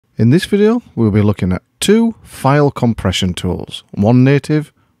In this video, we'll be looking at two file compression tools, one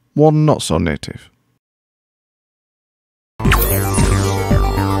native, one not so native.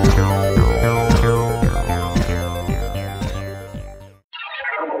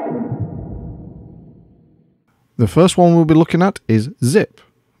 The first one we'll be looking at is Zip.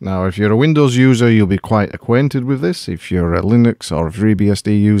 Now, if you're a Windows user, you'll be quite acquainted with this. If you're a Linux or a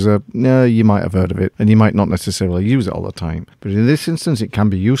FreeBSD user, you might have heard of it, and you might not necessarily use it all the time. But in this instance, it can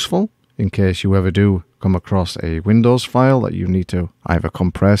be useful in case you ever do come across a Windows file that you need to either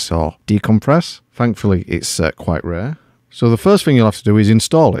compress or decompress. Thankfully, it's quite rare. So the first thing you'll have to do is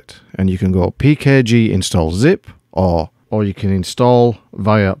install it, and you can go pkg install zip, or you can install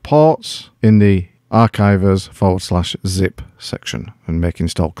via ports in the archivers/zip section and make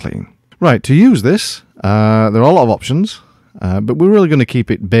install clean. Right, to use this, there are a lot of options, but we're really going to keep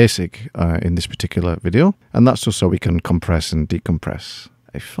it basic in this particular video, and that's just so we can compress and decompress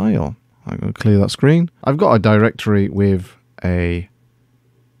a file. I'm going to clear that screen. I've got a directory with a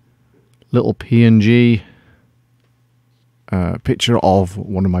little PNG picture of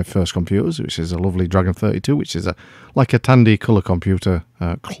one of my first computers, which is a lovely Dragon 32, which is like a Tandy color computer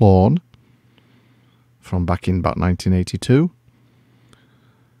clone from back in about 1982.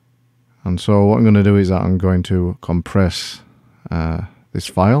 And so what I'm going to do is that I'm going to compress this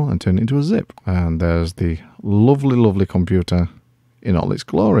file and turn it into a zip. And there's the lovely, lovely computer in all its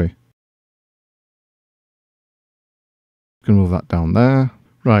glory. You can move that down there.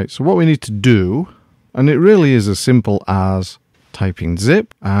 Right, so what we need to do, and it really is as simple as typing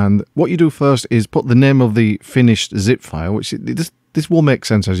zip, and what you do first is put the name of the finished zip file, which this will make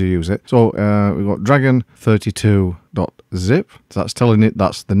sense as you use it. So we've got dragon32.zip. So that's telling it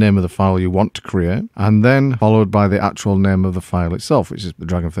that's the name of the file you want to create, and then followed by the actual name of the file itself, which is the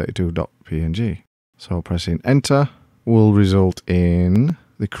dragon32.png. So pressing enter will result in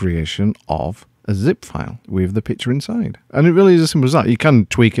the creation of a zip file with the picture inside. And it really is as simple as that. You can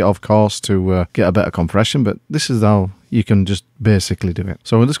tweak it, of course, to get a better compression, but this is how you can just basically do it.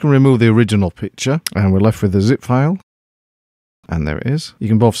 So we're just going to remove the original picture, and we're left with the zip file. And there it is. You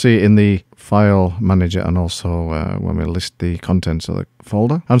can both see it in the file manager and also when we list the contents of the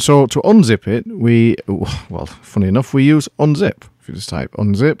folder. And so to unzip it, well, funny enough, we use unzip. If you just type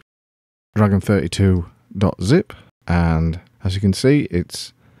unzip, dragon32.zip, and as you can see,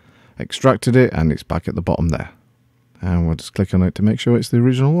 it's extracted it and it's back at the bottom there. And we'll just click on it to make sure it's the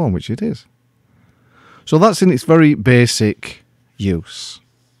original one, which it is. So that's in its very basic use.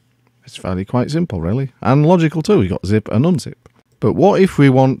 It's fairly quite simple, really, and logical too. You've got zip and unzip. But what if we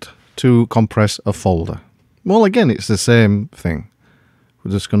want to compress a folder? Well, again, it's the same thing. We're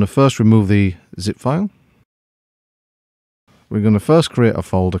just going to first remove the zip file. We're going to first create a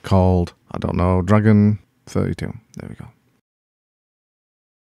folder called, I don't know, Dragon32. There we go.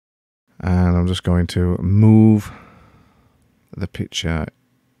 And I'm just going to move the picture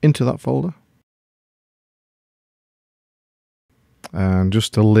into that folder. And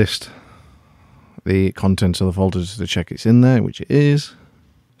just to list the contents of the folder just to check it's in there, which it is.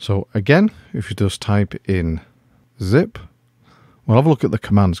 So again, if you just type in zip, we'll have a look at the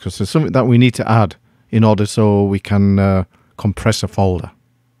commands because there's something that we need to add in order so we can compress a folder.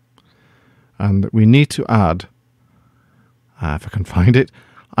 And we need to add, if I can find it,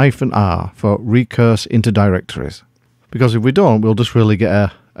 -r for recurse into directories. Because if we don't, we'll just really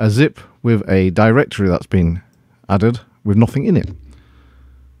get a zip with a directory that's been added with nothing in it.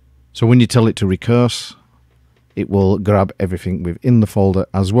 So when you tell it to recurse, it will grab everything within the folder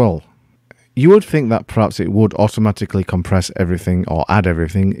as well. You would think that perhaps it would automatically compress everything or add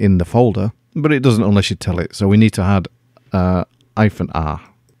everything in the folder, but it doesn't unless you tell it. So we need to add -r.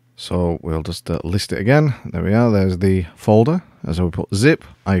 So we'll just list it again. There we are. There's the folder. So we put zip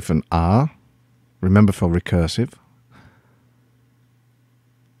 -r. Remember for recursive.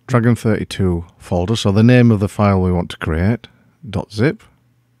 Dragon32 folder. So the name of the file we want to create. .zip.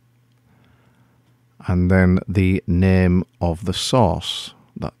 And then the name of the source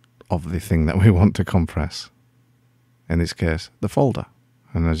of the thing that we want to compress. In this case, the folder.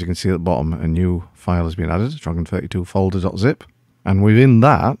 And as you can see at the bottom, a new file has been added, dragon32 folder.zip. And within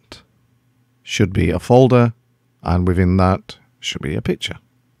that should be a folder, and within that should be a picture.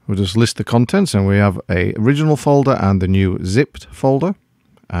 We'll just list the contents, and we have a original folder and the new zipped folder.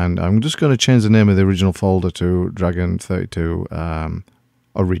 And I'm just going to change the name of the original folder to dragon32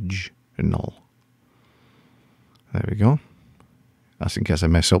 original. There we go. That's in case I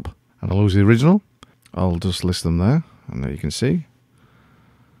mess up and I lose the original. I'll just list them there, and there you can see.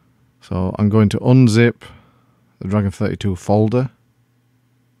 So I'm going to unzip the Dragon32 folder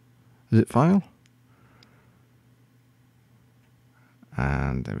zip file.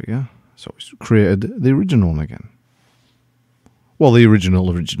 And there we go. So it's created the original one again. Well, the original.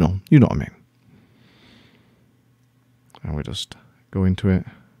 You know what I mean. And we just go into it.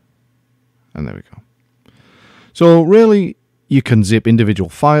 And there we go. So really, you can zip individual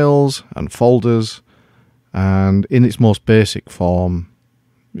files and folders. And in its most basic form,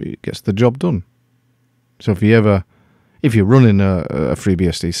 it gets the job done. So if you're running a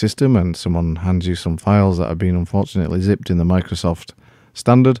FreeBSD system and someone hands you some files that have been unfortunately zipped in the Microsoft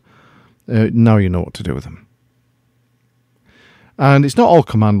standard, now you know what to do with them. And it's not all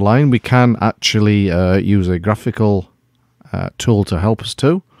command line. We can actually use a graphical tool to help us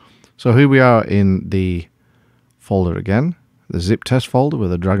too. So here we are in the folder again, the zip test folder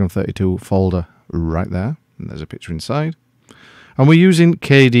with a Dragon32 folder right there. And there's a picture inside. And we're using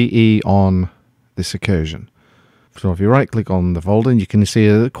KDE on this occasion. So if you right click on the folder, you can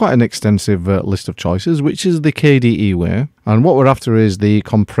see quite an extensive list of choices, which is the KDE way. And what we're after is the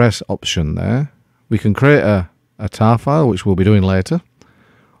compress option there. We can create a tar file, which we'll be doing later,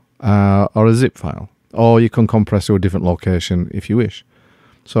 or a zip file. Or you can compress to a different location if you wish.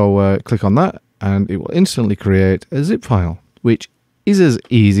 So click on that and it will instantly create a zip file, which is as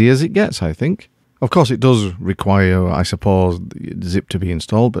easy as it gets, I think. Of course, it does require, I suppose, zip to be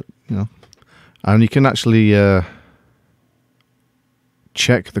installed, but, you know. And you can actually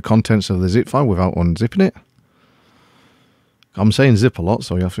check the contents of the zip file without unzipping it. I'm saying zip a lot,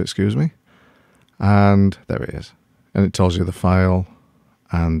 so you have to excuse me. And there it is. And it tells you the file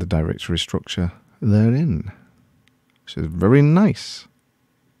and the directory structure therein, which is very nice.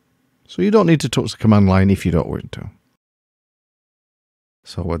 So you don't need to touch the command line if you don't want to.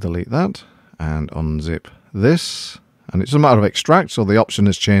 So we'll delete that and unzip this. And it's a matter of extract, so the option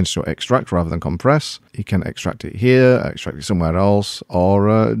has changed to extract rather than compress. You can extract it here, extract it somewhere else,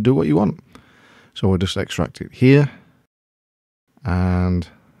 or do what you want. So we'll just extract it here. And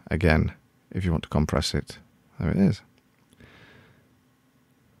again, if you want to compress it, there it is.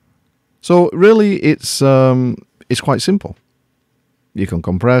 So really, it's quite simple. You can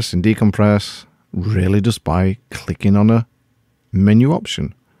compress and decompress really just by clicking on a menu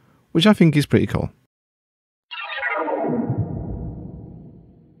option, which I think is pretty cool.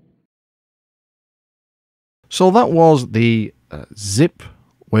 So that was the zip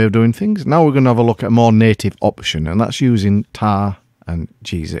way of doing things. Now we're going to have a look at a more native option, and that's using tar and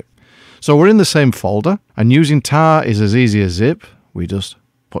gzip. So we're in the same folder, and using tar is as easy as zip. We just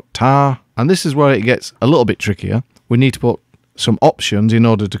put tar, and this is where it gets a little bit trickier. We need to put some options in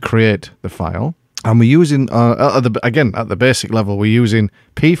order to create the file. And we're using, again, at the basic level, we're using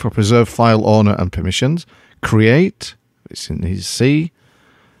P for preserve file owner and permissions, create, it's in his C,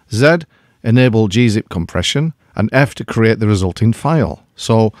 Z, enable gzip compression, and F to create the resulting file.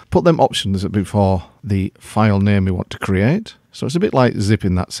 So put them options before the file name we want to create. So it's a bit like zip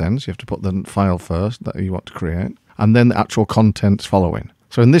in that sense. You have to put the file first that you want to create, and then the actual contents following.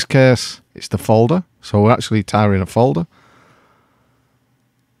 So in this case, it's the folder. So we're actually tarring a folder.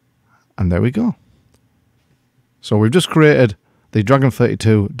 And there we go. So we've just created the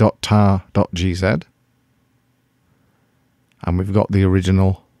dragon32.tar.gz. And we've got the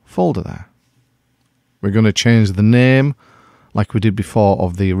original folder there. We're going to change the name, like we did before,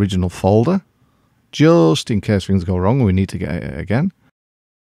 of the original folder, just in case things go wrong. We need to get it again.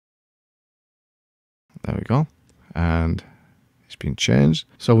 There we go. And it's been changed.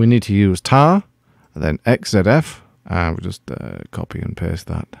 So we need to use tar, and then xzf, and we'll just copy and paste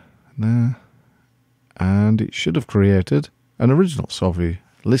that there. And it should have created an original. So if we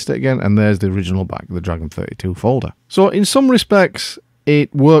list it again, and there's the original back, the Dragon32 folder. So in some respects,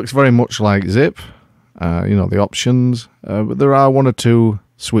 it works very much like zip. You know, the options, but there are one or two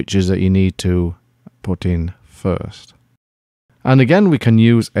switches that you need to put in first. And again, we can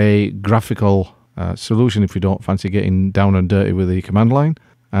use a graphical solution if you don't fancy getting down and dirty with the command line.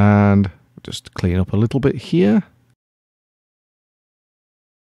 And just clean up a little bit here.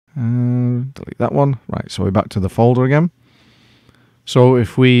 And delete that one. Right, so we're back to the folder again. So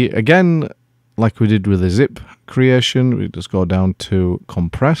if we, again, like we did with the zip creation, we just go down to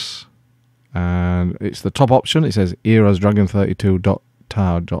compress. And it's the top option. It says here as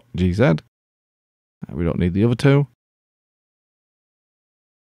dragon32.tar.gz. We don't need the other two.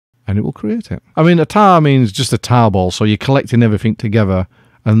 And it will create it. I mean, a tar means just a tarball, so you're collecting everything together.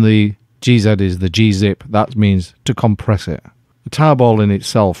 And the gz is the gzip. That means to compress it. The tarball in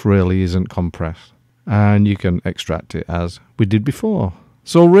itself really isn't compressed. And you can extract it as we did before.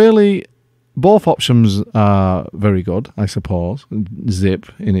 So really, both options are very good, I suppose. Zip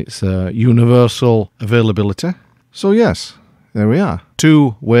in its universal availability. So yes, there we are.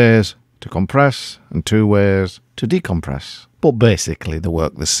 2 ways to compress and 2 ways to decompress. but basically they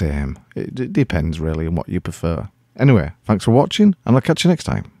work the same. It depends really on what you prefer. Anyway, thanks for watching, and I'll catch you next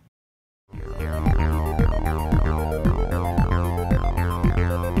time.